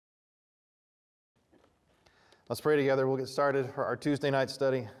Let's pray together. We'll get started for our Tuesday night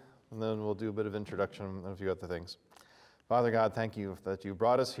study, and then we'll do a bit of introduction and a few other things. Father God, thank you that you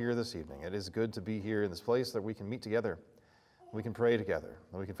brought us here this evening. It is good to be here in this place that we can meet together, we can pray together,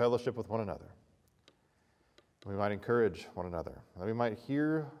 that we can fellowship with one another, that we might encourage one another, that we might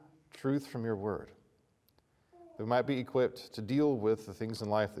hear truth from your word, that we might be equipped to deal with the things in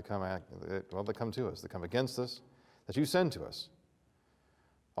life that come to us, that come against us, that you send to us.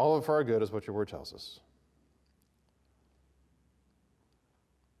 All of it for our good is what your word tells us.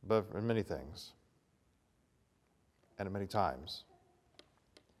 But in many things, and at many times,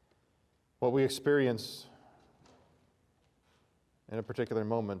 what we experience in a particular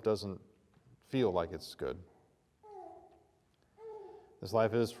moment doesn't feel like it's good. This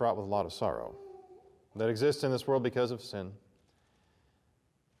life is fraught with a lot of sorrow that exists in this world because of sin.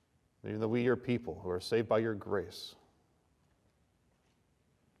 Even though we, your people, who are saved by your grace,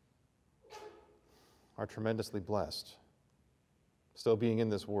 are tremendously blessed. Still being in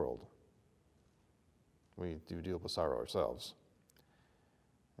this world, we do deal with sorrow ourselves.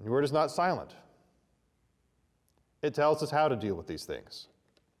 And your word is not silent. It tells us how to deal with these things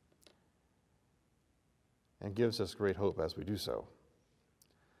and gives us great hope as we do so.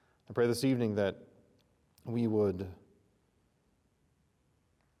 I pray this evening that we would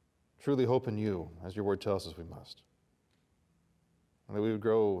truly hope in you, as your word tells us we must, and that we would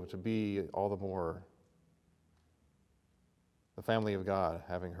grow to be all the more the family of God,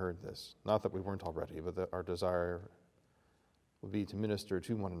 having heard this. Not that we weren't already, but that our desire would be to minister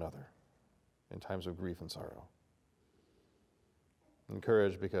to one another in times of grief and sorrow.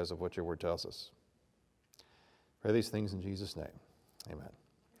 Encouraged because of what your word tells us. Pray these things in Jesus' name. Amen.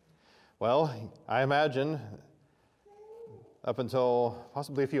 Well, I imagine up until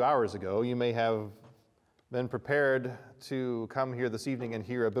possibly a few hours ago, you may have been prepared to come here this evening and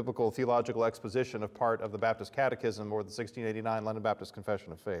hear a biblical theological exposition of part of the Baptist Catechism or the 1689 London Baptist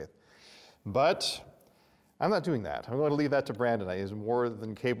Confession of Faith. But I'm not doing that. I'm going to leave that to Brandon. He is more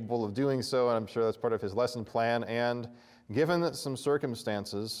than capable of doing so, and I'm sure that's part of his lesson plan. And given some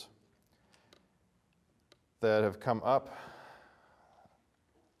circumstances that have come up,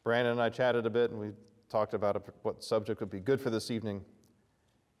 Brandon and I chatted a bit, and we talked about what subject would be good for this evening.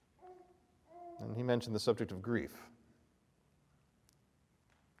 And he mentioned the subject of grief.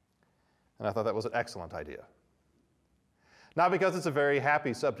 And I thought that was an excellent idea. Not because it's a very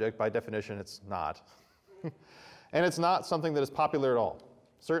happy subject, by definition it's not. And it's not something that is popular at all,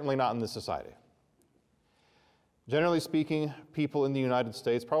 certainly not in this society. Generally speaking, people in the United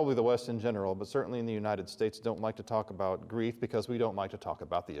States, probably the West in general, but certainly in the United States, don't like to talk about grief because we don't like to talk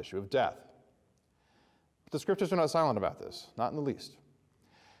about the issue of death. But the scriptures are not silent about this, not in the least.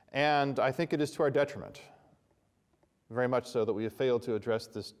 And I think it is to our detriment, very much so, that we have failed to address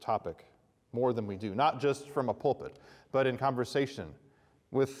this topic more than we do, not just from a pulpit, but in conversation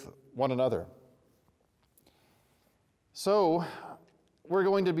with one another. So we're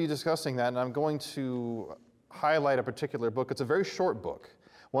going to be discussing that, and I'm going to highlight a particular book. It's a very short book,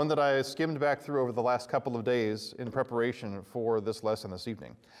 one that I skimmed back through over the last couple of days in preparation for this lesson this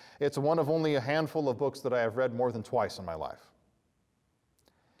evening. It's one of only a handful of books that I have read more than twice in my life.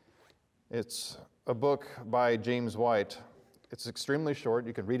 It's a book by James White. It's extremely short.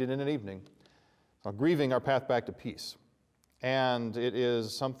 You can read it in an evening. Grieving Our Path Back to Peace. And it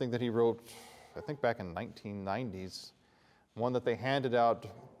is something that he wrote, I think back in the 1990s, one that they handed out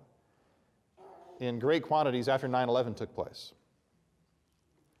in great quantities after 9/11 took place,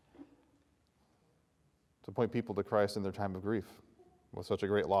 to point people to Christ in their time of grief with such a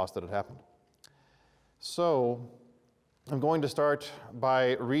great loss that had happened. So I'm going to start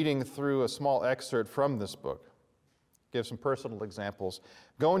by reading through a small excerpt from this book, give some personal examples,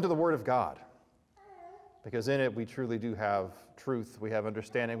 go into the Word of God, because in it we truly do have truth, we have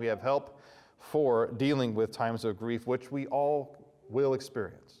understanding, we have help for dealing with times of grief, which we all will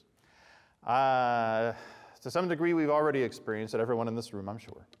experience. To some degree, we've already experienced it, everyone in this room, I'm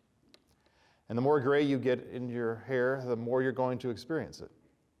sure. And the more gray you get in your hair, the more you're going to experience it.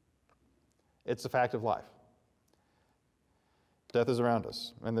 It's a fact of life. Death is around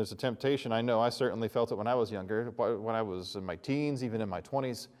us, and there's a temptation. I know I certainly felt it when I was younger, when I was in my teens, even in my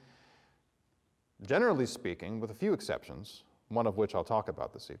 20s. Generally speaking, with a few exceptions, one of which I'll talk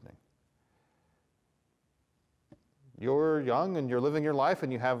about this evening. You're young and you're living your life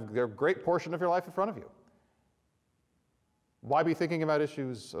and you have a great portion of your life in front of you. Why be thinking about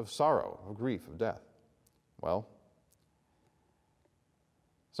issues of sorrow, of grief, of death? Well,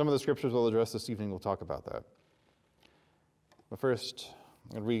 some of the scriptures we'll address this evening will talk about that. But first,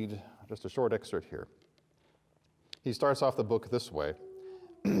 I'll read just a short excerpt here. He starts off the book this way.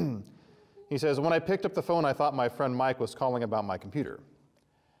 He says, when I picked up the phone, I thought my friend Mike was calling about my computer.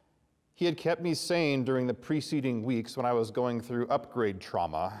 He had kept me sane during the preceding weeks when I was going through upgrade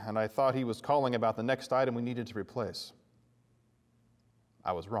trauma, and I thought he was calling about the next item we needed to replace.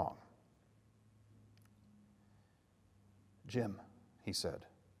 I was wrong. Jim, he said,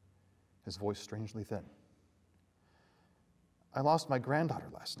 his voice strangely thin. I lost my granddaughter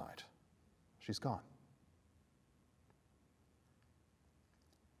last night. She's gone.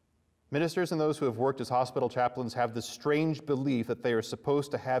 Ministers and those who have worked as hospital chaplains have this strange belief that they are supposed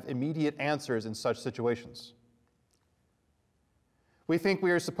to have immediate answers in such situations. We think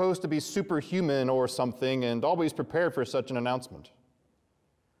we are supposed to be superhuman or something and always prepared for such an announcement.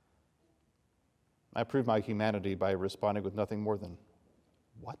 I proved my humanity by responding with nothing more than,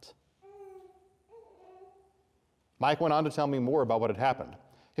 "What?" Mike went on to tell me more about what had happened.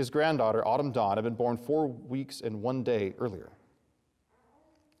 His granddaughter, Autumn Dawn, had been born 4 weeks and 1 day earlier.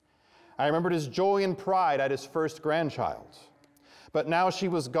 I remembered his joy and pride at his first grandchild. But now she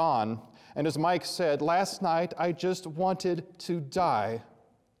was gone, and as Mike said, last night I just wanted to die.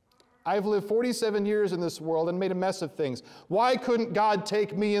 I've lived 47 years in this world and made a mess of things. Why couldn't God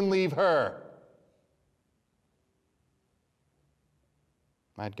take me and leave her?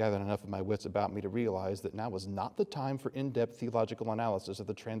 I had gathered enough of my wits about me to realize that now was not the time for in-depth theological analysis of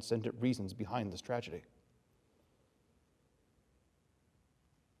the transcendent reasons behind this tragedy.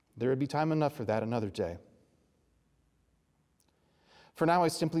 There would be time enough for that another day. For now, I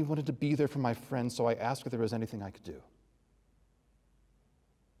simply wanted to be there for my friend, so I asked if there was anything I could do.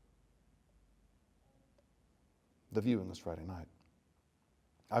 The viewing was Friday night.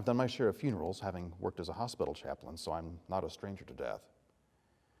 I've done my share of funerals, having worked as a hospital chaplain, so I'm not a stranger to death.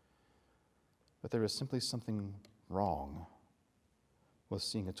 But there is simply something wrong with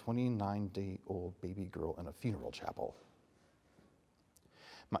seeing a 29-day-old baby girl in a funeral chapel.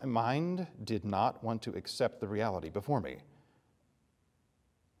 My mind did not want to accept the reality before me.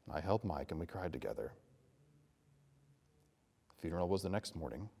 I held Mike and we cried together. The funeral was the next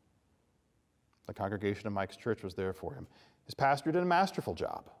morning. The congregation of Mike's church was there for him. His pastor did a masterful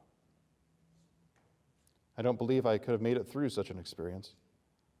job. I don't believe I could have made it through such an experience.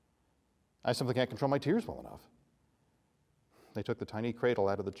 I simply can't control my tears well enough. They took the tiny cradle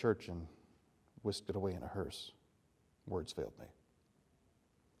out of the church and whisked it away in a hearse. Words failed me.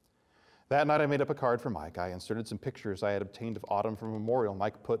 That night I made up a card for Mike. I inserted some pictures I had obtained of Autumn from a memorial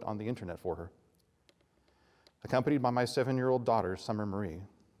Mike put on the internet for her, accompanied by my 7-year-old daughter, Summer Marie.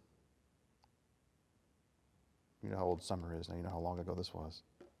 You know how old Summer is now. You know how long ago this was.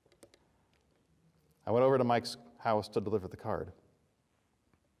 I went over to Mike's house to deliver the card.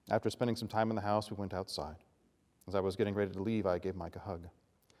 After spending some time in the house, we went outside. As I was getting ready to leave, I gave Mike a hug.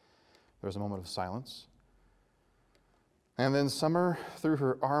 There was a moment of silence. And then Summer threw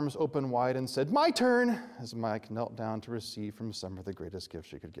her arms open wide and said, "My turn," as Mike knelt down to receive from Summer the greatest gift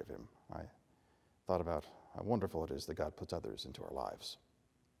she could give him. I thought about how wonderful it is that God puts others into our lives.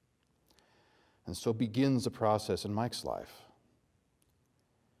 And so begins a process in Mike's life.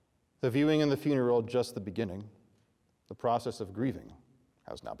 The viewing and the funeral, just the beginning. The process of grieving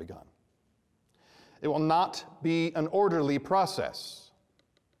has now begun. It will not be an orderly process.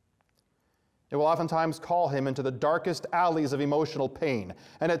 It will oftentimes call him into the darkest alleys of emotional pain,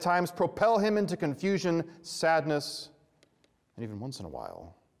 and at times propel him into confusion, sadness, and even once in a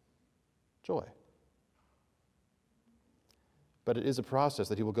while, joy. But it is a process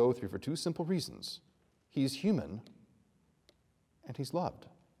that he will go through for 2 simple reasons. He's human, and he's loved.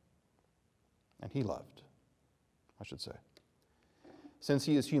 And he loved, I should say. Since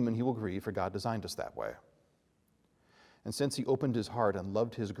he is human, he will grieve, for God designed us that way. And since he opened his heart and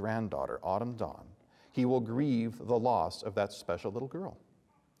loved his granddaughter, Autumn Dawn, he will grieve the loss of that special little girl.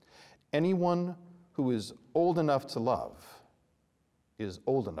 Anyone who is old enough to love is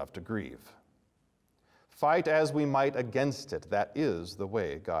old enough to grieve. Fight as we might against it, that is the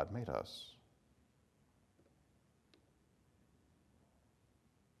way God made us.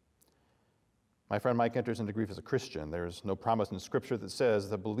 My friend Mike enters into grief as a Christian. There's no promise in Scripture that says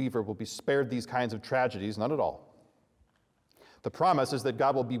the believer will be spared these kinds of tragedies, none at all. The promise is that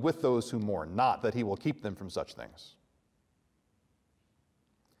God will be with those who mourn, not that he will keep them from such things.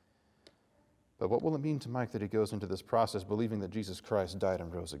 But what will it mean to Mike that he goes into this process believing that Jesus Christ died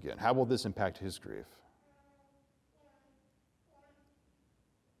and rose again? How will this impact his grief?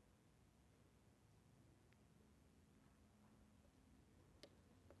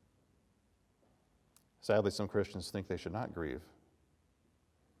 Sadly, some Christians think they should not grieve.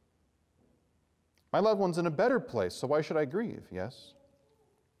 My loved one's in a better place, so why should I grieve? Yes.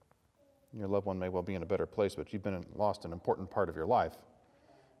 Your loved one may well be in a better place, but you've lost an important part of your life.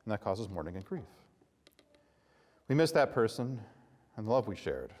 and that causes mourning and grief. We miss that person and the love we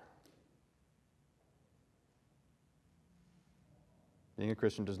shared. Being a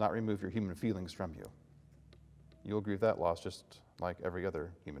Christian does not remove your human feelings from you. You'll grieve that loss just like every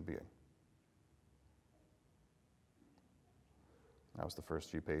other human being. That was the first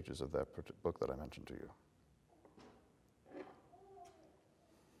few pages of that book that I mentioned to you.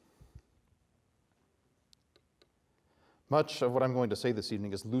 Much of what I'm going to say this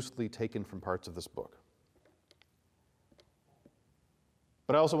evening is loosely taken from parts of this book.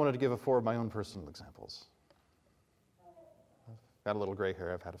 But I also wanted to give 4 of my own personal examples. I've got a little gray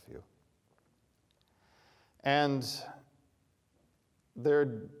hair, I've had a few. And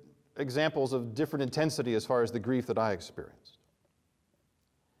they're examples of different intensity as far as the grief that I experienced.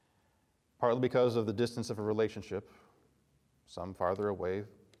 Partly because of the distance of a relationship, some farther away,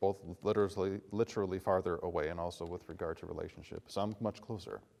 both literally farther away, and also with regard to relationship, some much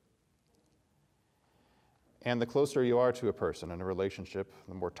closer. And the closer you are to a person in a relationship,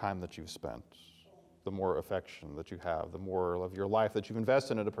 the more time that you've spent, the more affection that you have, the more of your life that you've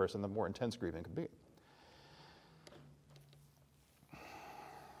invested in a person, the more intense grieving can be.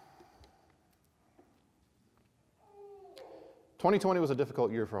 "2020 was a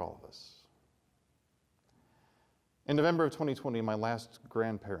difficult year for all of us. In November of 2020, my last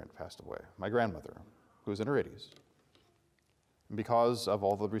grandparent passed away, my grandmother, who was in her 80s. And because of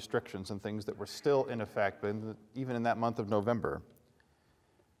all the restrictions and things that were still in effect, but even in that month of November,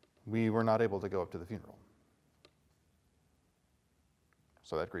 we were not able to go up to the funeral.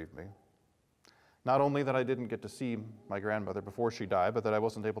 So that grieved me. Not only that I didn't get to see my grandmother before she died, but that I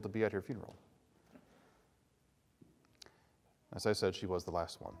wasn't able to be at her funeral. As I said, she was the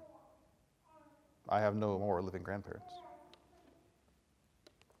last one. I have no more living grandparents.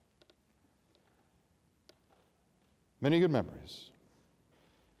 Many good memories,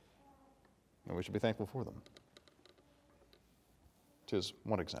 and we should be thankful for them. 'Tis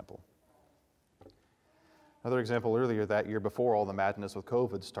one example. Another example, earlier that year, before all the madness with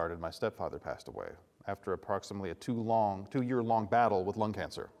COVID started, my stepfather passed away after approximately a 2-year-long battle with lung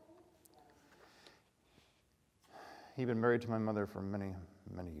cancer. He'd been married to my mother for many,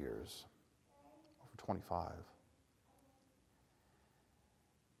 many years. 25.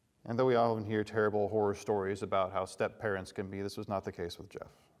 And though we often hear terrible horror stories about how step-parents can be, this was not the case with Jeff.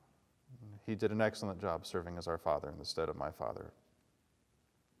 He did an excellent job serving as our father in the stead of my father.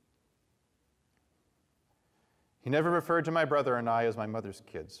 He never referred to my brother and I as my mother's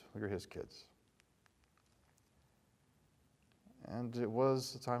kids. We were his kids. And it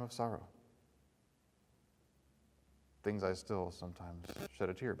was a time of sorrow. Things I still sometimes shed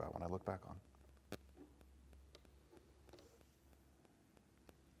a tear about when I look back on.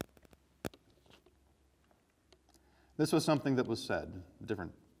 This was something that was said, a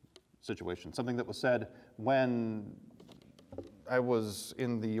different situation, something that was said when I was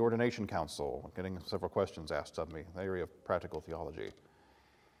in the ordination council, getting several questions asked of me in the area of practical theology.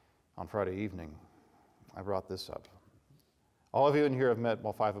 On Friday evening, I brought this up. All of you in here have met,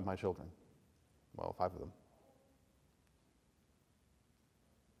 5 of my children. 5 of them.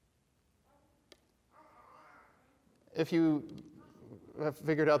 If you have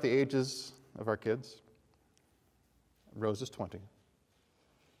figured out the ages of our kids, Rose is 20.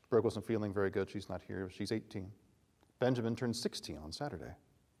 Brooke wasn't feeling very good. She's not here. She's 18. Benjamin turned 16 on Saturday.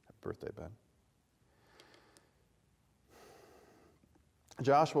 Happy birthday, Ben.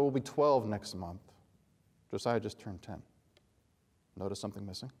 Joshua will be 12 next month. Josiah just turned 10. Notice something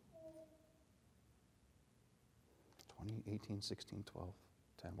missing? 20, 18, 16, 12,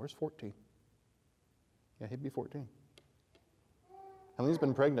 10. Where's 14? Yeah, he'd be 14. Helene's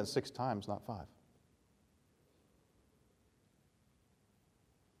been pregnant 6 times, not 5.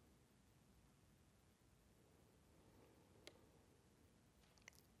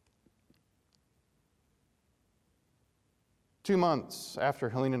 Two months after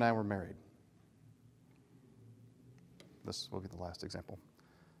Helene and I were married, this will be the last example.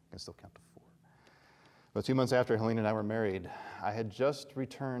 I can still count to 4. But 2 months after Helene and I were married, I had just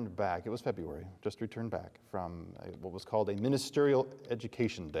returned back, it was February, just returned back from what was called a ministerial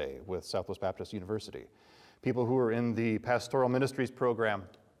education day with Southwest Baptist University. People who were in the pastoral ministries program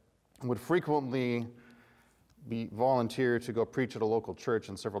would frequently be volunteered to go preach at a local church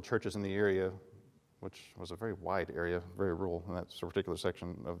and several churches in the area, which was a very wide area, very rural in that particular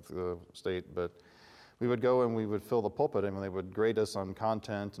section of the state, but we would go and we would fill the pulpit and they would grade us on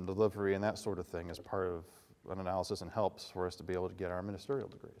content and delivery and that sort of thing as part of an analysis and helps for us to be able to get our ministerial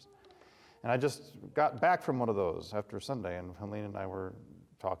degrees. And I just got back from one of those after Sunday, and Helene and I were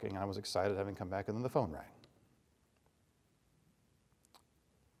talking, and I was excited having come back, and then the phone rang.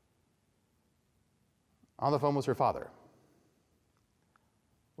 On the phone was her father,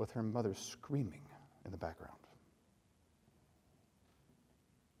 with her mother screaming in the background.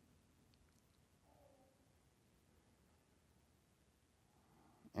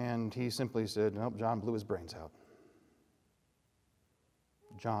 And he simply said, nope, John blew his brains out.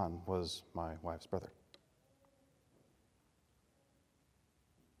 John was my wife's brother.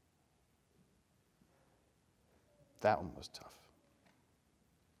 That one was tough.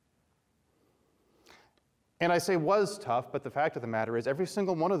 And I say was tough, but the fact of the matter is every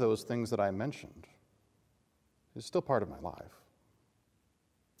single one of those things that I mentioned is still part of my life.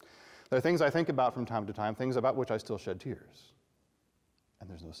 There are things I think about from time to time, things about which I still shed tears. And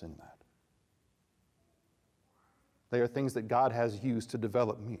there's no sin in that. They are things that God has used to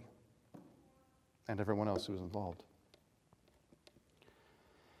develop me and everyone else who is involved.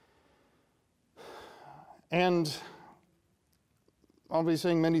 And I'll be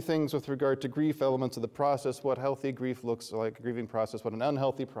saying many things with regard to grief, elements of the process, what healthy grief looks like, a grieving process, what an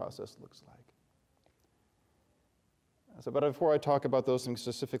unhealthy process looks like. But before I talk about those things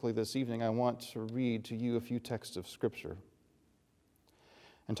specifically this evening, I want to read to you a few texts of Scripture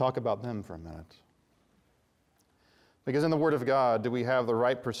and talk about them for a minute. Because in the Word of God, do we have the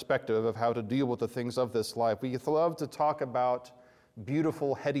right perspective of how to deal with the things of this life? We love to talk about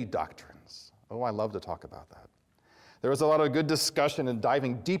beautiful, heady doctrines. Oh, I love to talk about that. There was a lot of good discussion and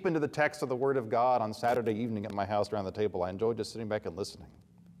diving deep into the text of the Word of God on Saturday evening at my house around the table. I enjoyed just sitting back and listening.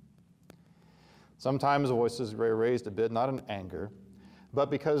 Sometimes voices were raised a bit, not in anger, but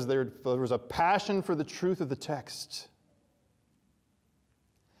because there was a passion for the truth of the text.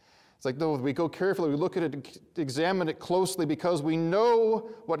 It's like, no, we go carefully, we look at it, examine it closely, because we know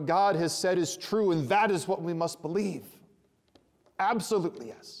what God has said is true, and that is what we must believe. Absolutely,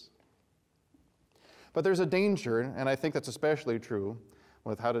 yes. But there's a danger, and I think that's especially true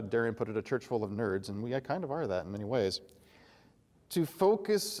with, how did Darian put it, a church full of nerds, and we kind of are that in many ways, to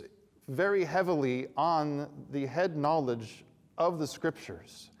focus very heavily on the head knowledge of the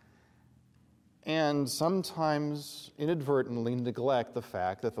Scriptures, and sometimes inadvertently neglect the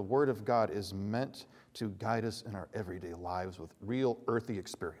fact that the Word of God is meant to guide us in our everyday lives with real earthly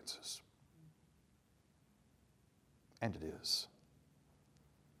experiences. And it is.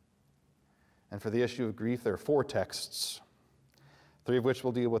 And for the issue of grief, there are 4 texts, 3 of which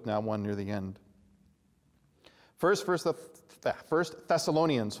we'll deal with now, 1 near the end. First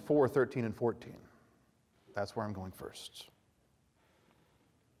Thessalonians 4:13 and 14. That's where I'm going first.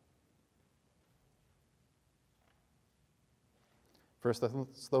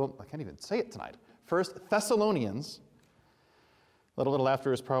 I can't even say it tonight. 1 Thessalonians, a little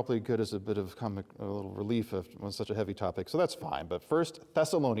after is probably good as a bit of a little relief on such a heavy topic, so that's fine. But 1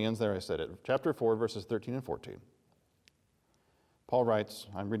 Thessalonians, there I said it, chapter 4, verses 13 and 14. Paul writes,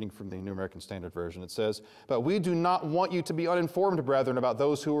 I'm reading from the New American Standard Version, it says, "But we do not want you to be uninformed, brethren, about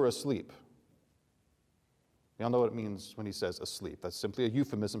those who are asleep." We all know what it means when he says asleep. That's simply a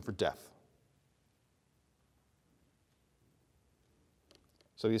euphemism for death.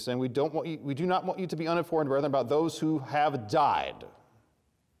 So he's saying, we do not want you to be uninformed, brethren, about those who have died,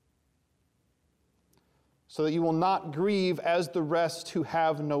 so that you will not grieve as the rest who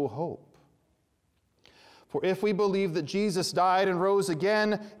have no hope. For if we believe that Jesus died and rose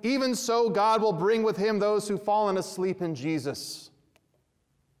again, even so God will bring with him those who've fallen asleep in Jesus.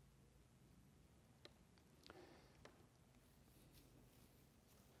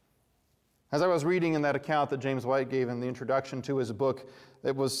 As I was reading in that account that James White gave in the introduction to his book,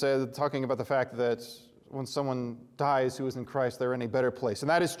 it was said, talking about the fact that when someone dies who is in Christ, they're in a better place. And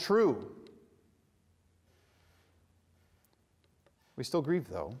that is true. We still grieve,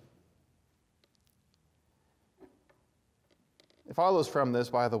 though. It follows from this,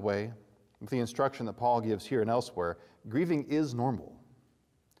 by the way, with the instruction that Paul gives here and elsewhere, grieving is normal.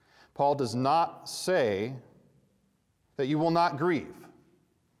 Paul does not say that you will not grieve.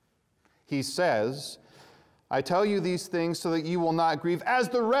 He says, I tell you these things so that you will not grieve as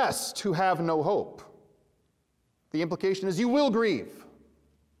the rest who have no hope. The implication is you will grieve.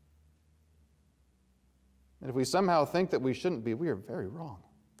 And if we somehow think that we shouldn't be, we are very wrong.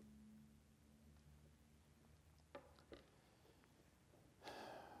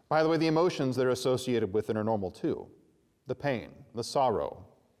 By the way, the emotions that are associated with it are normal too. The pain, the sorrow,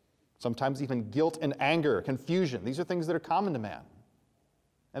 sometimes even guilt and anger, confusion. These are things that are common to man.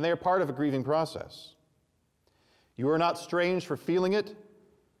 And they are part of a grieving process. You are not strange for feeling it,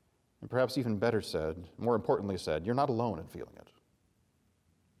 and perhaps even better said, more importantly said, you're not alone in feeling it.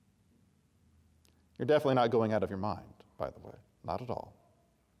 You're definitely not going out of your mind, by the way. Not at all.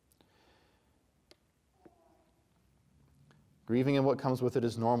 Grieving and what comes with it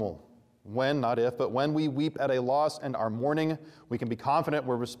is normal. When, not if, but when we weep at a loss and are mourning, we can be confident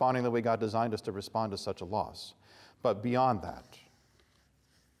we're responding the way God designed us to respond to such a loss. But beyond that,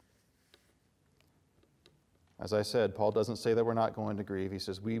 as I said, Paul doesn't say that we're not going to grieve. He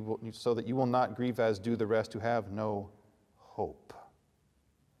says, so that you will not grieve as do the rest who have no hope.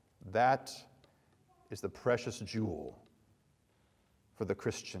 That is the precious jewel for the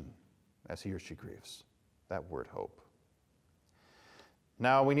Christian as he or she grieves. That word hope.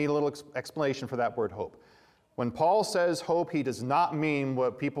 Now we need a little explanation for that word hope. When Paul says hope, he does not mean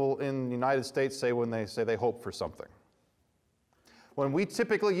what people in the United States say when they say they hope for something. When we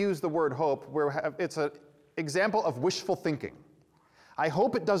typically use the word hope, it's an example of wishful thinking. I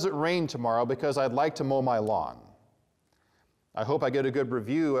hope it doesn't rain tomorrow because I'd like to mow my lawn. I hope I get a good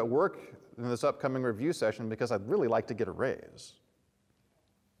review at work in this upcoming review session because I'd really like to get a raise.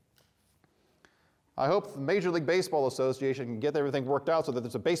 I hope the Major League Baseball Association can get everything worked out so that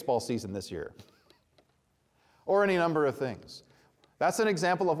there's a baseball season this year. Or any number of things. That's an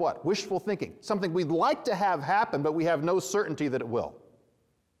example of what? Wishful thinking. Something we'd like to have happen, but we have no certainty that it will.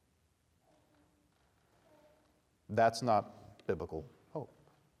 That's not biblical hope.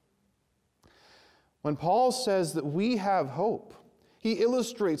 When Paul says that we have hope, he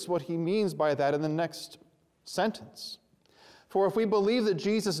illustrates what he means by that in the next sentence. For if we believe that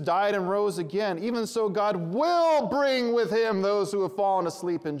Jesus died and rose again, even so God will bring with him those who have fallen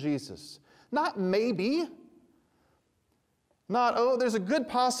asleep in Jesus. Not maybe. Not, oh, there's a good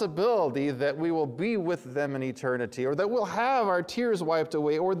possibility that we will be with them in eternity, or that we'll have our tears wiped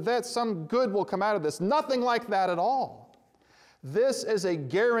away, or that some good will come out of this. Nothing like that at all. This is a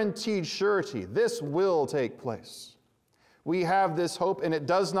guaranteed surety. This will take place. We have this hope, and it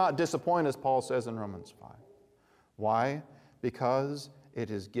does not disappoint, as Paul says in Romans 5. Why? Because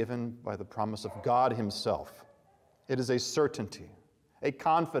it is given by the promise of God himself. It is a certainty, a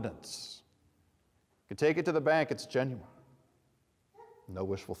confidence. You can take it to the bank, it's genuine. No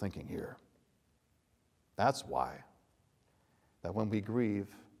wishful thinking here. That's why that when we grieve,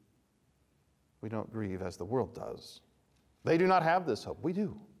 we don't grieve as the world does. They do not have this hope. We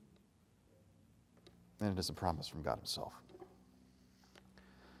do. And it is a promise from God himself.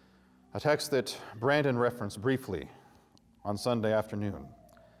 A text that Brandon referenced briefly on Sunday afternoon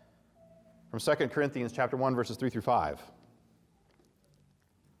from 2 Corinthians chapter 1, verses 3 through 5.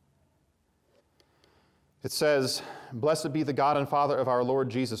 It says, "Blessed be the God and Father of our Lord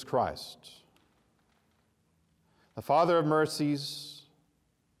Jesus Christ, the Father of mercies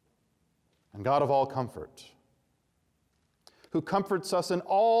and God of all comfort, who comforts us in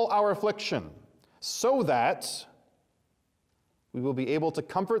all our affliction, so that we will be able to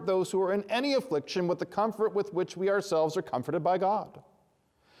comfort those who are in any affliction with the comfort with which we ourselves are comforted by God.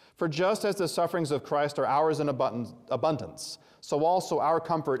 For just as the sufferings of Christ are ours in abundance, so also our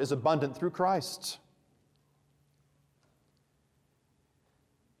comfort is abundant through Christ."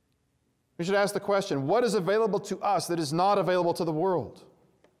 We should ask the question, what is available to us that is not available to the world?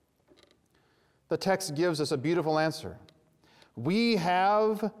 The text gives us a beautiful answer. We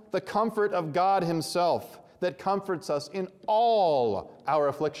have the comfort of God himself that comforts us in all our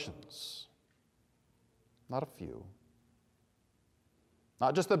afflictions. Not a few.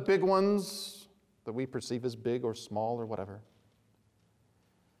 Not just the big ones that we perceive as big or small or whatever.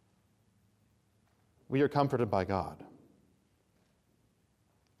 We are comforted by God.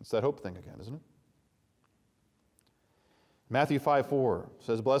 It's that hope thing again, isn't it? Matthew 5:4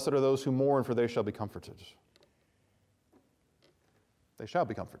 says, "Blessed are those who mourn, for they shall be comforted." They shall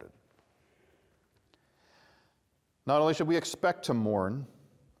be comforted. Not only should we expect to mourn,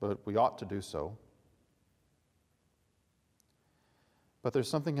 but we ought to do so. But there's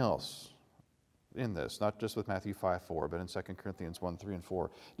something else in this, not just with Matthew 5:4, but in 2 Corinthians 1, 3, and 4.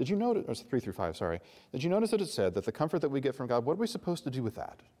 Did you notice, or 3 through 5, sorry. Did you notice that it said that the comfort that we get from God, what are we supposed to do with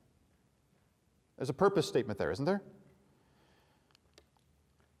that? There's a purpose statement there, isn't there?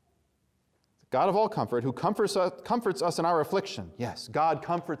 God of all comfort, who comforts us in our affliction. Yes, God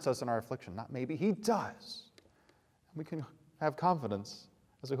comforts us in our affliction. Not maybe, he does. We can have confidence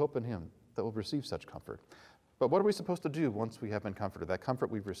as we hope in him that we'll receive such comfort. But what are we supposed to do once we have been comforted, that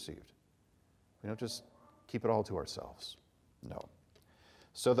comfort we've received? We don't just keep it all to ourselves. No.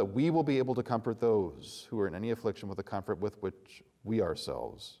 So that we will be able to comfort those who are in any affliction with the comfort with which we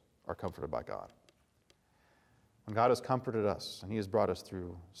ourselves are comforted by God. When God has comforted us and he has brought us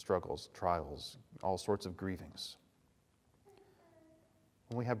through struggles, trials, all sorts of grievings.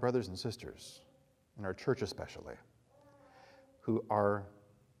 When we have brothers and sisters, in our church especially, who are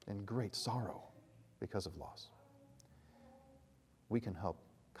in great sorrow because of loss, we can help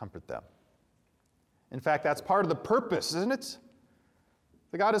comfort them. In fact, that's part of the purpose, isn't it?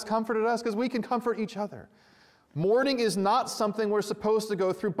 That God has comforted us because we can comfort each other. Mourning is not something we're supposed to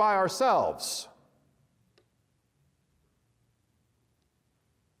go through by ourselves.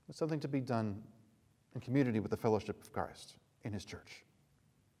 It's something to be done in community with the fellowship of Christ in His church.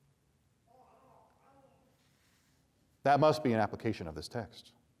 That must be an application of this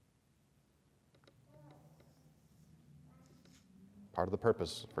text. Part of the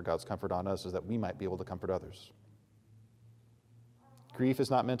purpose for God's comfort on us is that we might be able to comfort others. Grief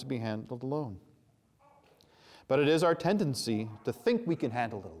is not meant to be handled alone. But it is our tendency to think we can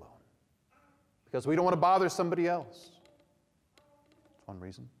handle it alone because we don't want to bother somebody else. That's one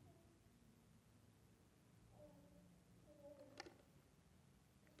reason.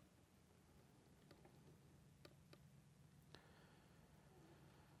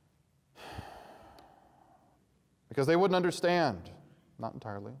 Because they wouldn't understand. Not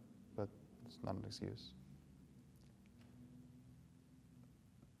entirely, but it's not an excuse.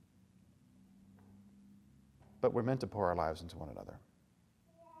 But we're meant to pour our lives into one another.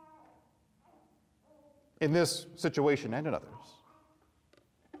 In this situation and in others.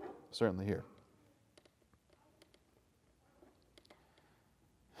 Certainly here.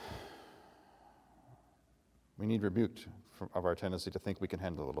 We need rebuked of our tendency to think we can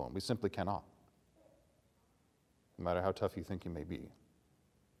handle it alone. We simply cannot. No matter how tough you think you may be.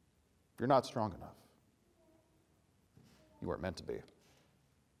 You're not strong enough. You weren't meant to be.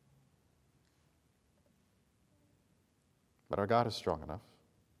 But our God is strong enough.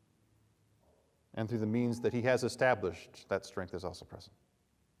 And through the means that He has established, that strength is also present.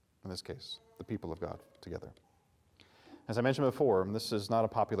 In this case, the people of God together. As I mentioned before, this is not a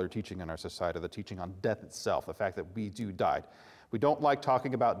popular teaching in our society, the teaching on death itself, the fact that we do die. We don't like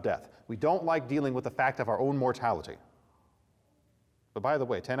talking about death. We don't like dealing with the fact of our own mortality. But by the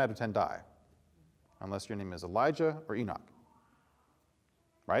way, 10 out of 10 die, unless your name is Elijah or Enoch.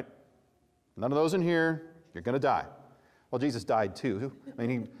 Right? None of those in here, you're going to die. Well, Jesus died too. I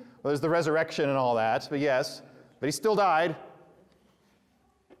mean, there's the resurrection and all that, but yes, but He still died.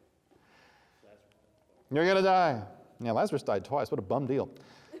 You're going to die. Yeah, Lazarus died twice. What a bum deal.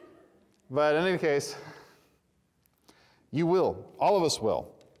 But in any case, you will. All of us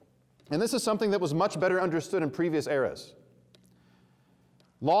will. And this is something that was much better understood in previous eras.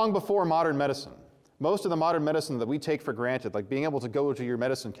 Long before modern medicine. Most of the modern medicine that we take for granted, like being able to go to your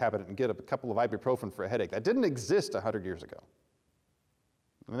medicine cabinet and get a couple of ibuprofen for a headache, that didn't exist 100 years ago.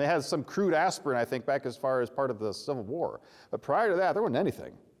 I mean, they had some crude aspirin, I think, back as far as part of the Civil War. But prior to that, there wasn't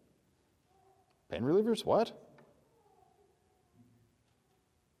anything. Pain relievers? What?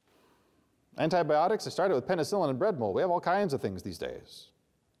 Antibiotics? They started with penicillin and bread mold. We have all kinds of things these days.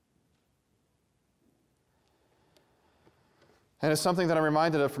 And it's something that I'm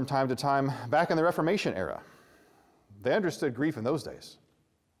reminded of from time to time back in the Reformation era. They understood grief in those days.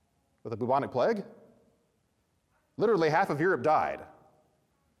 With the bubonic plague, literally half of Europe died.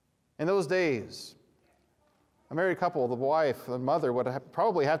 In those days, a married couple, the wife, the mother, would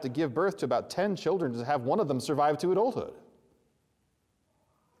probably have to give birth to about 10 children to have one of them survive to adulthood.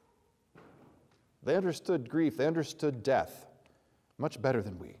 They understood grief, they understood death much better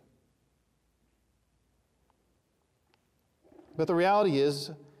than we. But the reality is,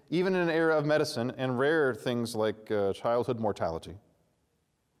 even in an era of medicine and rare things like childhood mortality,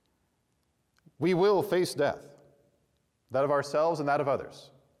 we will face death, that of ourselves and that of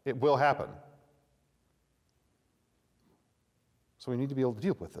others. It will happen. So we need to be able to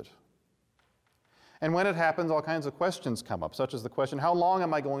deal with it. And when it happens, all kinds of questions come up, such as the question, how long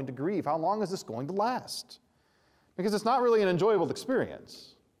am I going to grieve? How long is this going to last? Because it's not really an enjoyable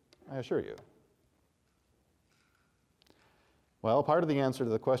experience, I assure you. Well, part of the answer to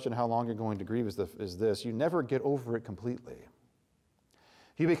the question, how long you're going to grieve, is this. You never get over it completely.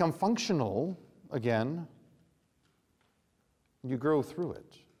 You become functional again. You grow through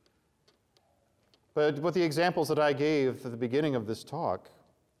it. But with the examples that I gave at the beginning of this talk,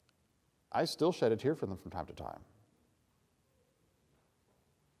 I still shed a tear for them from time to time.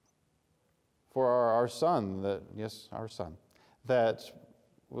 For our son, our son, that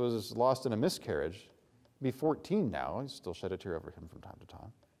was lost in a miscarriage, be 14 now, I still shed a tear over him from time to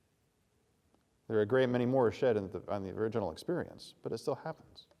time. There are a great many more shed on the original experience, but it still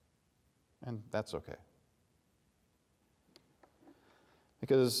happens. And that's okay.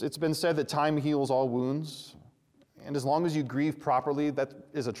 Because it's been said that time heals all wounds, and as long as you grieve properly, that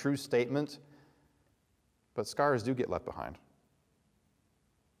is a true statement, but scars do get left behind.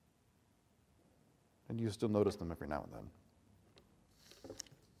 And you still notice them every now and then.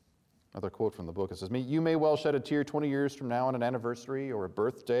 Another quote from the book, it says, you may well shed a tear 20 years from now on an anniversary or a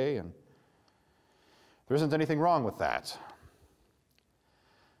birthday, and there isn't anything wrong with that.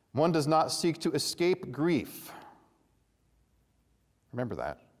 One does not seek to escape grief. Remember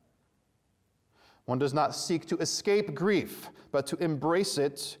that. One does not seek to escape grief, but to embrace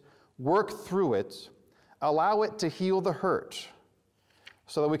it, work through it, allow it to heal the hurt,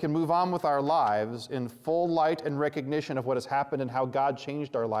 so that we can move on with our lives in full light and recognition of what has happened and how God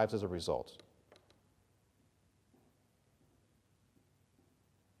changed our lives as a result.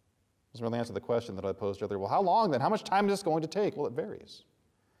 Doesn't really answer the question that I posed earlier. Well, how long then? How much time is this going to take? Well, it varies.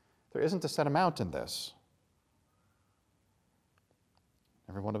 There isn't a set amount in this.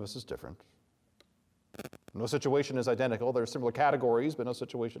 Every one of us is different. No situation is identical. There are similar categories, but no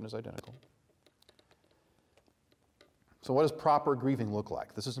situation is identical. So what does proper grieving look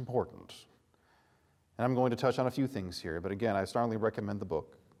like? This is important. And I'm going to touch on a few things here, but again, I strongly recommend the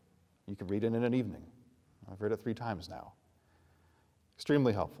book. You can read it in an evening. I've read it 3 times now.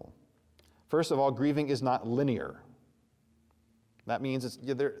 Extremely helpful. First of all, grieving is not linear. That means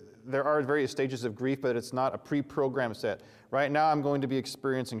there are various stages of grief, but it's not a pre-programmed set. Right now I'm going to be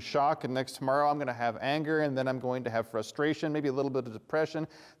experiencing shock, and next tomorrow I'm going to have anger, and then I'm going to have frustration, maybe a little bit of depression,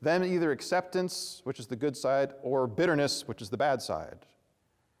 then either acceptance, which is the good side, or bitterness, which is the bad side.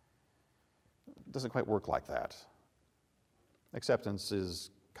 It doesn't quite work like that. Acceptance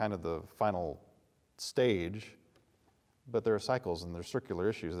is kind of the final stage, but there are cycles and there are circular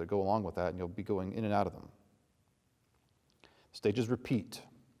issues that go along with that, and you'll be going in and out of them. Stages repeat.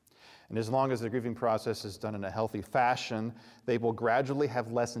 And as long as the grieving process is done in a healthy fashion, they will gradually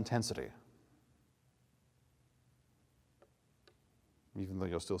have less intensity. Even though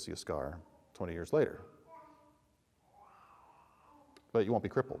you'll still see a scar 20 years later. But you won't be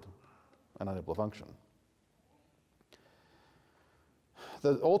crippled and unable to function.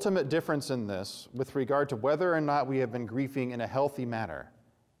 The ultimate difference in this, with regard to whether or not we have been grieving in a healthy manner,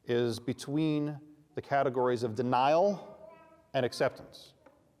 is between the categories of denial and acceptance.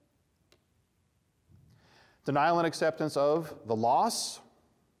 Denial and acceptance of the loss.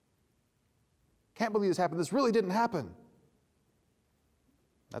 Can't believe this happened. This really didn't happen.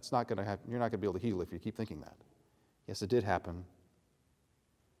 That's not going to happen. You're not going to be able to heal if you keep thinking that. Yes, it did happen.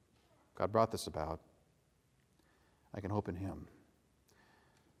 God brought this about. I can hope in Him.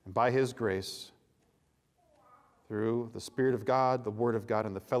 And by His grace, through the Spirit of God, the Word of God,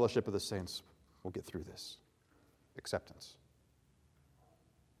 and the fellowship of the saints, we'll get through this. Acceptance.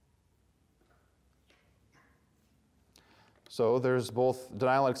 So there's both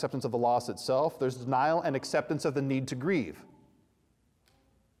denial and acceptance of the loss itself. There's denial and acceptance of the need to grieve.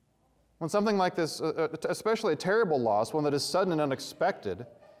 When something like this, especially a terrible loss, one that is sudden and unexpected,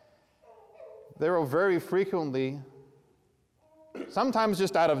 there will very frequently, sometimes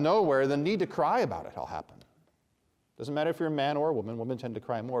just out of nowhere, the need to cry about it will happen. Doesn't matter if you're a man or a woman. Women tend to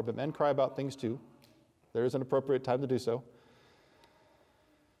cry more, but men cry about things too. There is an appropriate time to do so.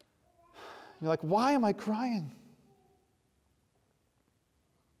 You're like, why am I crying?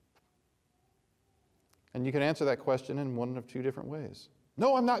 And you can answer that question in one of 2 different ways.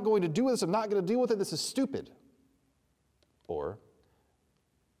 No, I'm not going to do this. I'm not going to deal with it. This is stupid. Or,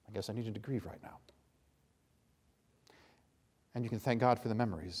 I guess I needed to grieve right now. And you can thank God for the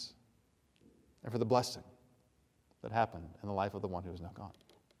memories and for the blessing that happened in the life of the one who is now gone.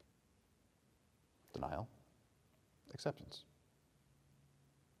 Denial, acceptance.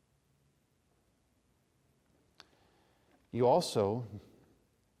 You also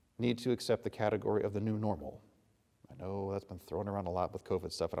need to accept the category of the new normal. I know that's been thrown around a lot with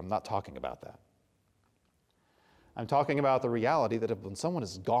COVID stuff, and I'm not talking about that. I'm talking about the reality that when someone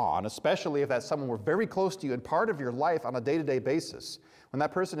is gone, especially if that someone were very close to you and part of your life on a day-to-day basis, when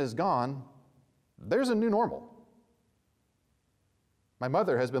that person is gone, there's a new normal. My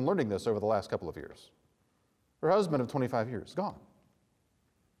mother has been learning this over the last couple of years. Her husband of 25 years, gone.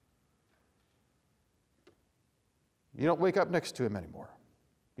 You don't wake up next to him anymore.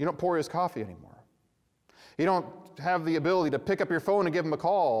 You don't pour his coffee anymore. You don't have the ability to pick up your phone and give him a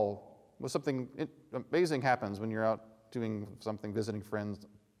call when something amazing happens when you're out doing something, visiting friends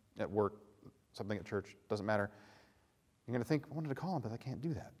at work, something at church, doesn't matter. You're going to think, I wanted to call him, but I can't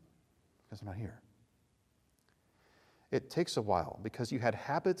do that because I'm not here. It takes a while because you had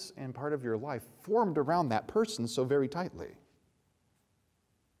habits and part of your life formed around that person so very tightly. It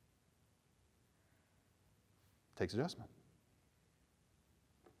takes adjustment.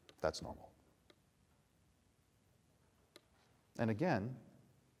 That's normal. And again,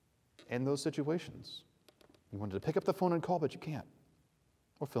 in those situations, you wanted to pick up the phone and call, but you can't.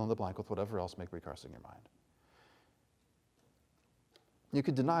 Or fill in the blank with whatever else may be crossing your mind. You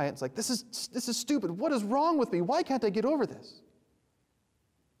could deny it. It's like, this is stupid. What is wrong with me? Why can't I get over this?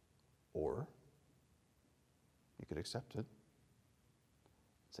 Or you could accept it,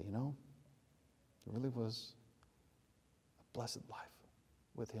 Say, you know, it really was a blessed life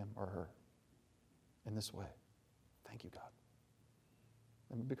with him or her in this way. Thank you, God.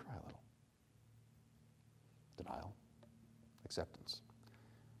 And maybe cry a little. Denial, acceptance.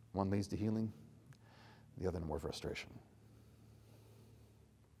 One leads to healing, the other to more frustration.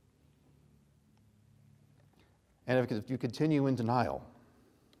 And if you continue in denial,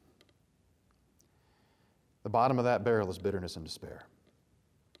 the bottom of that barrel is bitterness and despair.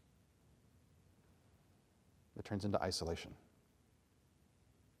 It turns into isolation,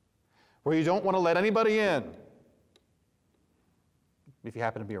 where you don't want to let anybody in if you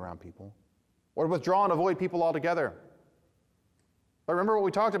happen to be around people, or withdraw and avoid people altogether. But remember what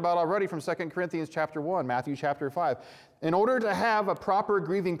we talked about already from 2 Corinthians chapter 1, Matthew chapter 5. In order to have a proper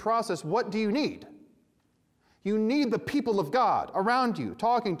grieving process, what do you need? You need the people of God around you,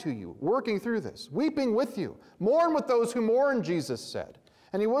 talking to you, working through this, weeping with you. Mourn with those who mourn, Jesus said.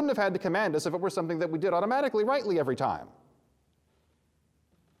 And he wouldn't have had to command us if it were something that we did automatically, rightly every time.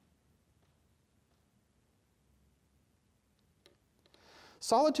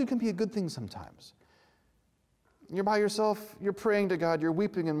 Solitude can be a good thing sometimes. You're by yourself, you're praying to God, you're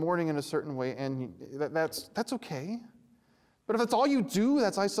weeping and mourning in a certain way, and that's okay. But if that's all you do,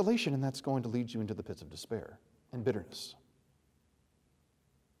 that's isolation, and that's going to lead you into the pits of despair and bitterness.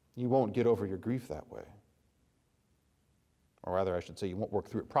 You won't get over your grief that way. Or rather, I should say, you won't work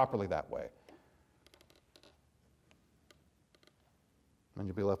through it properly that way. And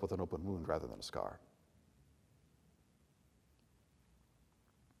you'll be left with an open wound rather than a scar.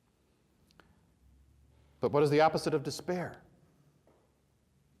 But what is the opposite of despair?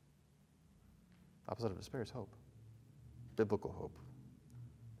 The opposite of despair is hope. Biblical hope.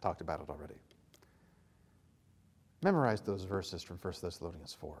 Talked about it already. Memorize those verses from 1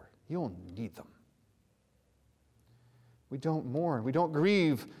 Thessalonians 4. You'll need them. We don't mourn. We don't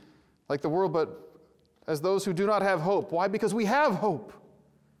grieve like the world, but as those who do not have hope. Why? Because we have hope.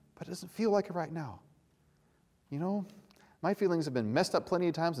 But it doesn't feel like it right now. You know, my feelings have been messed up plenty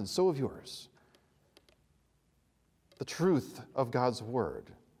of times, and so have yours. The truth of God's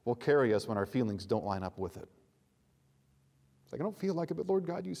word will carry us when our feelings don't line up with it. It's like, I don't feel like it, but Lord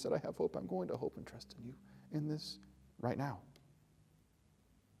God, you said I have hope. I'm going to hope and trust in you in this right now.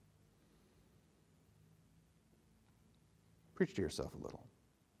 Preach to yourself a little.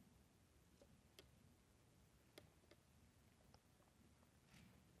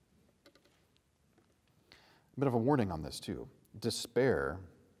 A bit of a warning on this too. Despair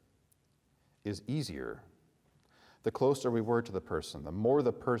is easier the closer we were to the person, the more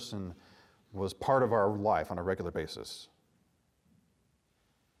the person was part of our life on a regular basis.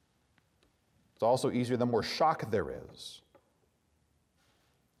 It's also easier the more shock there is.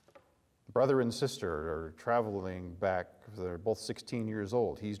 Brother and sister are traveling back. They're both 16 years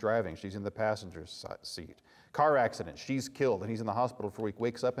old. He's driving. She's in the passenger seat. Car accident. She's killed, and he's in the hospital for a week.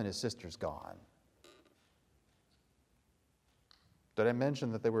 Wakes up, and his sister's gone. Did I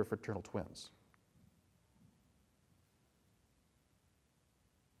mention that they were fraternal twins?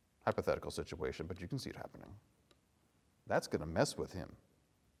 Hypothetical situation, but you can see it happening. That's going to mess with him.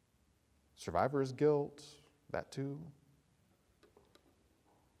 Survivor's guilt, that too.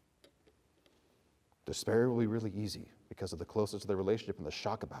 Despair will be really easy because of the closeness of the relationship and the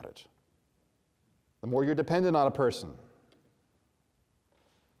shock about it. The more you're dependent on a person,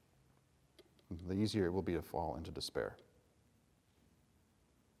 the easier it will be to fall into despair.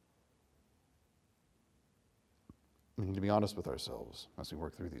 We need to be honest with ourselves as we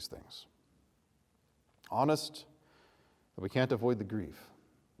work through these things. Honest that we can't avoid the grief.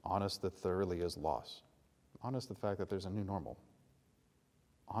 Honest that there really is loss. Honest the fact that there's a new normal.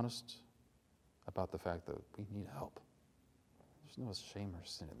 Honest about the fact that we need help. There's no shame or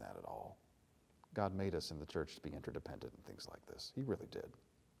sin in that at all. God made us in the church to be interdependent and things like this. He really did.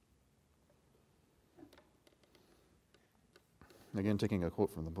 Again, taking a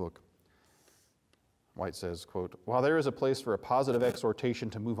quote from the book, White says, quote, "While there is a place for a positive exhortation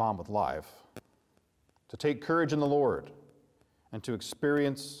to move on with life, to take courage in the Lord, and to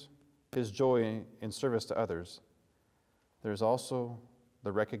experience His joy in service to others, there is also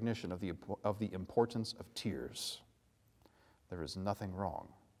the recognition of the importance of tears. There is nothing wrong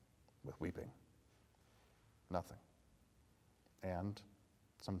with weeping. Nothing. And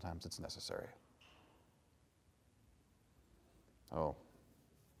sometimes it's necessary." Oh,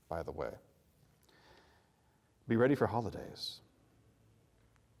 by the way, be ready for holidays.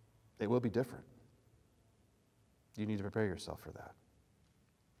 It will be different. You need to prepare yourself for that.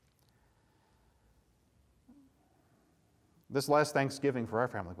 This last Thanksgiving for our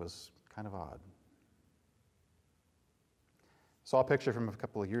family was kind of odd. Saw a picture from a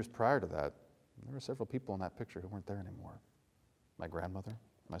couple of years prior to that. There were several people in that picture who weren't there anymore. My grandmother,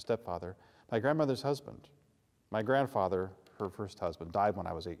 my stepfather, my grandmother's husband. My grandfather, her first husband, died when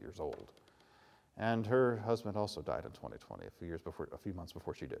I was 8 years old. And her husband also died in 2020, a few months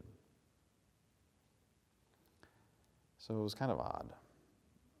before she did. So it was kind of odd.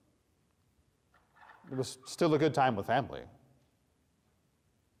 It was still a good time with family,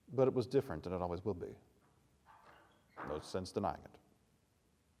 but it was different, and it always will be. No sense denying it.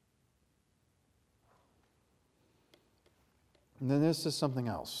 And then this is something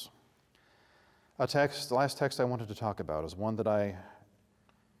else. The last text I wanted to talk about is one that I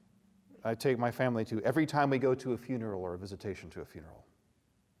take my family to every time we go to a funeral or a visitation to a funeral.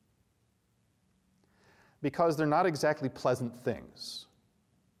 Because they're not exactly pleasant things,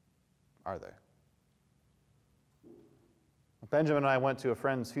 are they? Benjamin and I went to a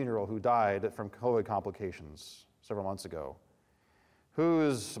friend's funeral who died from COVID complications several months ago, who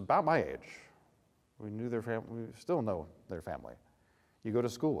is about my age. We knew their family, we still know their family. You go to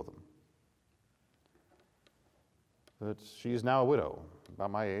school with them. But she's now a widow,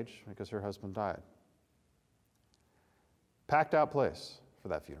 about my age, because her husband died. Packed out place for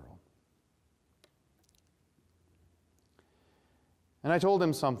that funeral. And I told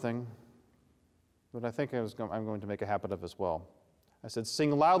him something that I think I'm going to make a habit of as well. I said,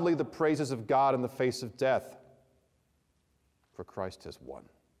 sing loudly the praises of God in the face of death, for Christ has won.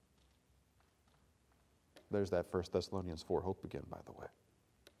 There's that 1 Thessalonians 4 hope again, by the way.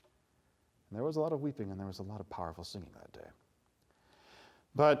 And there was a lot of weeping and there was a lot of powerful singing that day.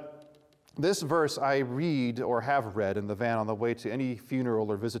 But this verse I read or have read in the van on the way to any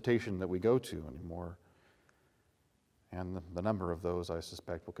funeral or visitation that we go to anymore. And the number of those, I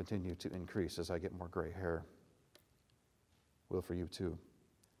suspect, will continue to increase as I get more gray hair. Will for you too.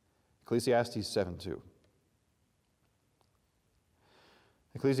 Ecclesiastes 7:2.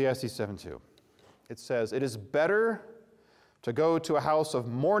 Ecclesiastes 7:2. It says, it is better to go to a house of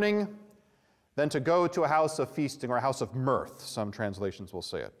mourning than to go to a house of feasting or a house of mirth. Some translations will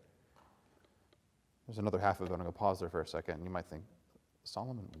say it. There's another half of it. I'm going to pause there for a second. You might think,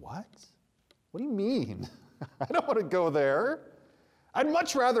 Solomon, what? What do you mean? I don't want to go there. I'd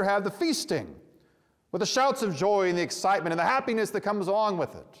much rather have the feasting with the shouts of joy and the excitement and the happiness that comes along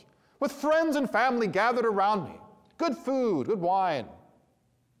with it, with friends and family gathered around me, good food, good wine,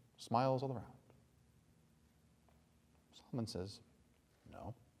 smiles all around. Solomon says,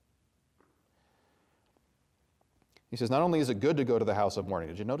 no. He says, not only is it good to go to the house of mourning,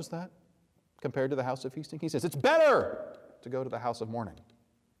 did you notice that? Compared to the house of feasting? He says, it's better to go to the house of mourning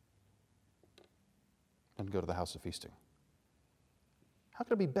than to go to the house of feasting. How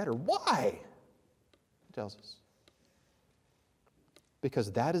could it be better? Why? He tells us.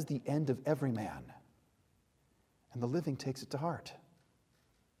 Because that is the end of every man, and the living takes it to heart.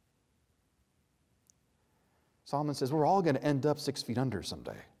 Solomon says we're all going to end up 6 feet under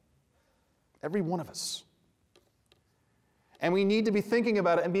someday. Every one of us. And we need to be thinking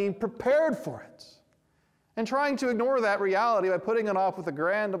about it and being prepared for it. And trying to ignore that reality by putting it off with a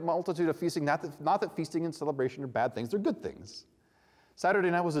grand multitude of feasting. Not that feasting and celebration are bad things, they're good things.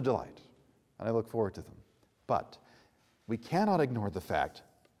 Saturday night was a delight, and I look forward to them. But we cannot ignore the fact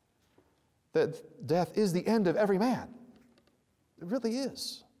that death is the end of every man. It really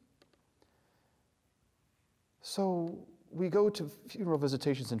is. So we go to funeral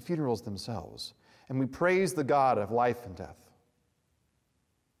visitations and funerals themselves, and we praise the God of life and death.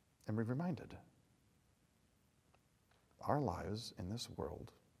 And we're reminded our lives in this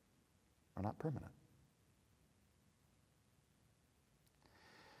world are not permanent.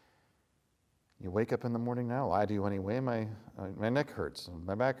 You wake up in the morning now, I do anyway, my neck hurts, and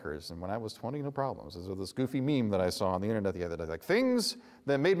my back hurts, and when I was 20, no problems. There's this goofy meme that I saw on the internet the other day, like things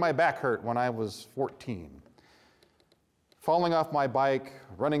that made my back hurt when I was 14. Falling off my bike,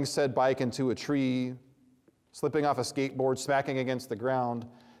 running said bike into a tree, slipping off a skateboard, smacking against the ground.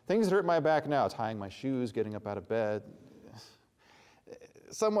 Things that hurt my back now, tying my shoes, getting up out of bed.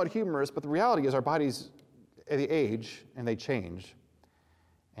 Somewhat humorous, but the reality is our bodies, they age and they change,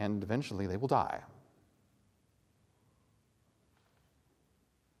 and eventually they will die.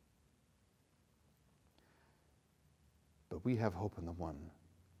 But we have hope in the one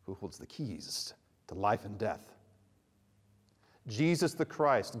who holds the keys to life and death. Jesus the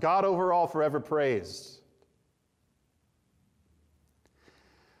Christ, God over all, forever praised,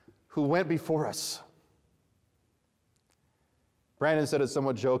 who went before us. Brandon said it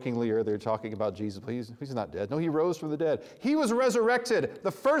somewhat jokingly earlier, talking about Jesus, but he's not dead. No, he rose from the dead. He was resurrected,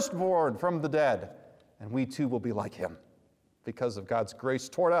 the firstborn from the dead. And we too will be like him because of God's grace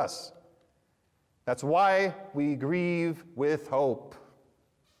toward us. That's why we grieve with hope.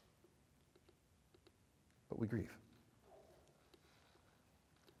 But we grieve.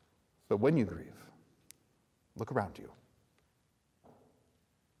 But when you grieve, look around you.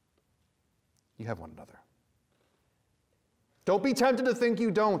 You have one another. Don't be tempted to think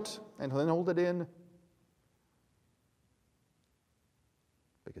you don't, and then hold it in.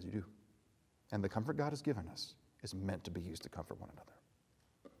 Because you do. And the comfort God has given us is meant to be used to comfort one another.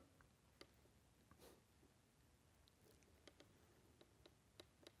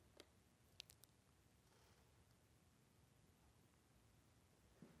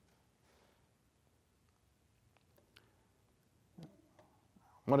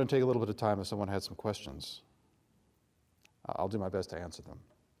 I want to take a little bit of time if someone had some questions. I'll do my best to answer them.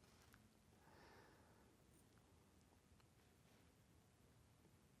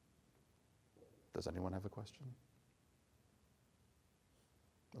 Does anyone have a question?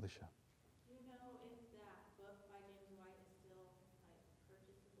 Alicia. Do you know if that book by James White is still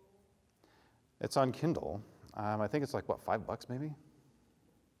purchasable? It's on Kindle. I think it's like, $5 maybe?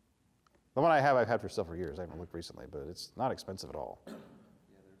 The one I've had for several years. I haven't looked recently, but it's not expensive at all. Yeah,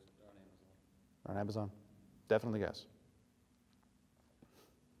 they're on Amazon. On Amazon? Definitely yes.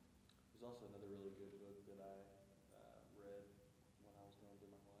 There's also another really good book that I read when I was going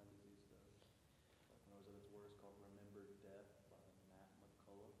through my Lyme disease stuff, like when I was at its worst, called Remember Death by Matt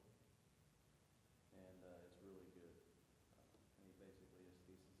McCullough. And it's really good. And he basically, his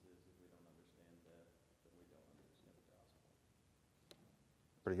thesis is if we don't understand death, then we don't understand the gospel.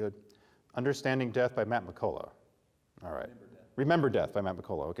 Pretty good. Understanding Death by Matt McCullough. All right. Remember Death. Remember Death by Matt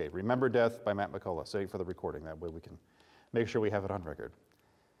McCullough. Okay, Remember Death by Matt McCullough. Sitting for the recording. That way we can make sure we have it on record.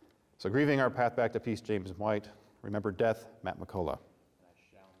 So, Grieving Our Path Back to Peace, James White. Remember Death, Matt McCullough. And I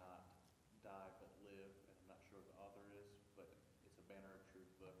shall not die but live, and I'm not sure who the author is, but it's a Banner of Truth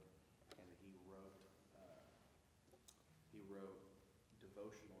book, and he wrote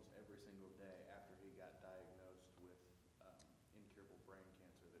devotionals every single day after he got diagnosed with incurable brain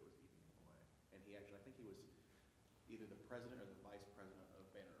cancer that was eating him away. And he actually, I think he was either the president or the vice president of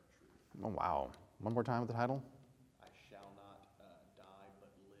Banner of Truth. Oh, wow. One more time with the title. I shall not die but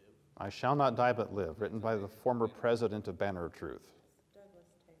live. I Shall Not Die But Live, written by the former president of Banner of Truth. Douglas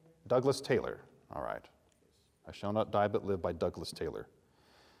Taylor. Douglas Taylor. All right. I Shall Not Die But Live by Douglas Taylor.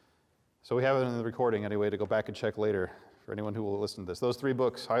 So we have it in the recording anyway to go back and check later for anyone who will listen to this. Those 3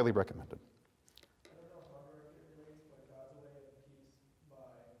 books, highly recommended. I don't know how directly it relates, but God's Way of Peace by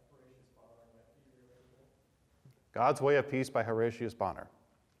Horatius Bonner might be really cool. God's Way of Peace by Horatius Bonner.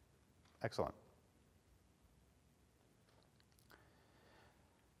 Excellent.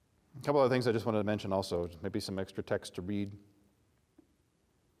 A couple other things I just wanted to mention also, maybe some extra text to read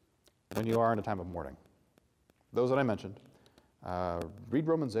when you are in a time of mourning. Those that I mentioned, read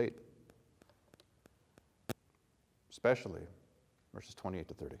Romans 8, especially verses 28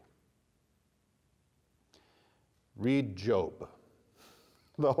 to 30. Read Job,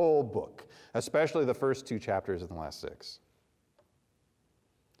 the whole book, especially the first 2 chapters and the last 6.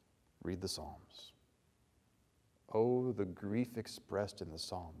 Read the Psalms. Oh, the grief expressed in the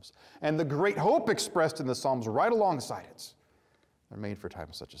Psalms, and the great hope expressed in the Psalms right alongside it. They're made for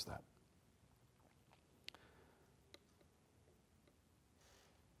times such as that.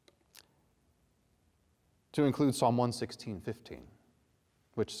 To include Psalm 116:15,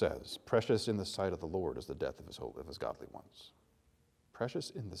 which says, "Precious in the sight of the Lord is the death of his godly ones." Precious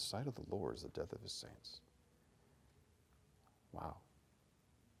in the sight of the Lord is the death of his saints. Wow.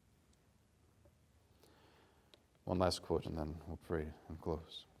 One last quote, and then we'll pray and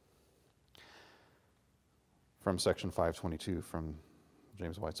close. From section 522 from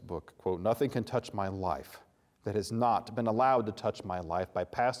James White's book, quote, "Nothing can touch my life that has not been allowed to touch my life by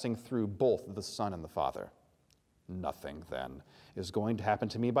passing through both the Son and the Father. Nothing, then, is going to happen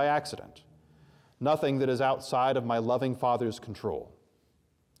to me by accident. Nothing that is outside of my loving Father's control.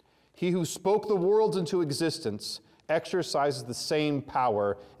 He who spoke the worlds into existence exercises the same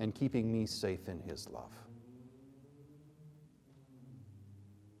power in keeping me safe in his love."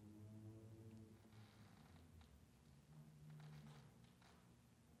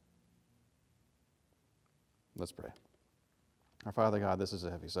 Let's pray. Our Father God, this is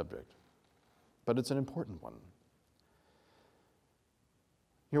a heavy subject, but it's an important one.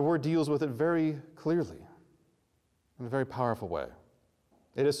 Your word deals with it very clearly, in a very powerful way.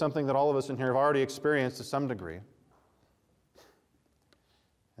 It is something that all of us in here have already experienced to some degree,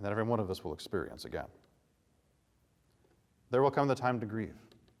 and that every one of us will experience again. There will come the time to grieve.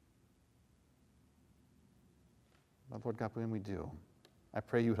 But Lord God, when we do, I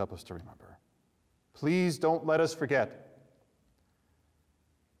pray you would help us to remember. Please don't let us forget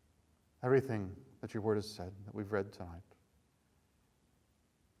everything that your word has said, that we've read tonight.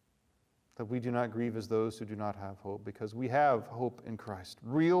 That we do not grieve as those who do not have hope, because we have hope in Christ.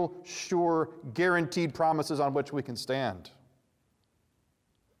 Real, sure, guaranteed promises on which we can stand.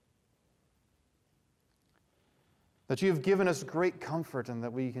 That you have given us great comfort and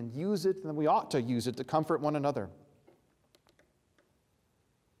that we can use it and that we ought to use it to comfort one another.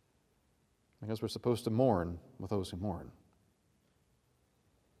 Because we're supposed to mourn with those who mourn.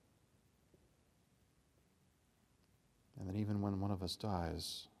 And that even when one of us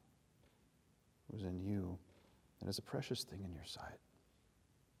dies, who's in you, and is a precious thing in your sight.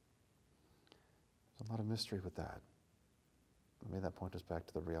 There's a lot of mystery with that. But may that point us back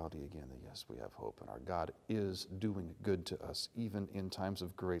to the reality again that yes, we have hope, and our God is doing good to us, even in times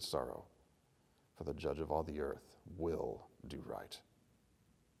of great sorrow. For the judge of all the earth will do right.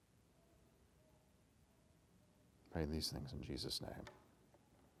 Pray these things in Jesus' name.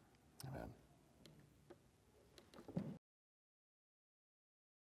 Amen.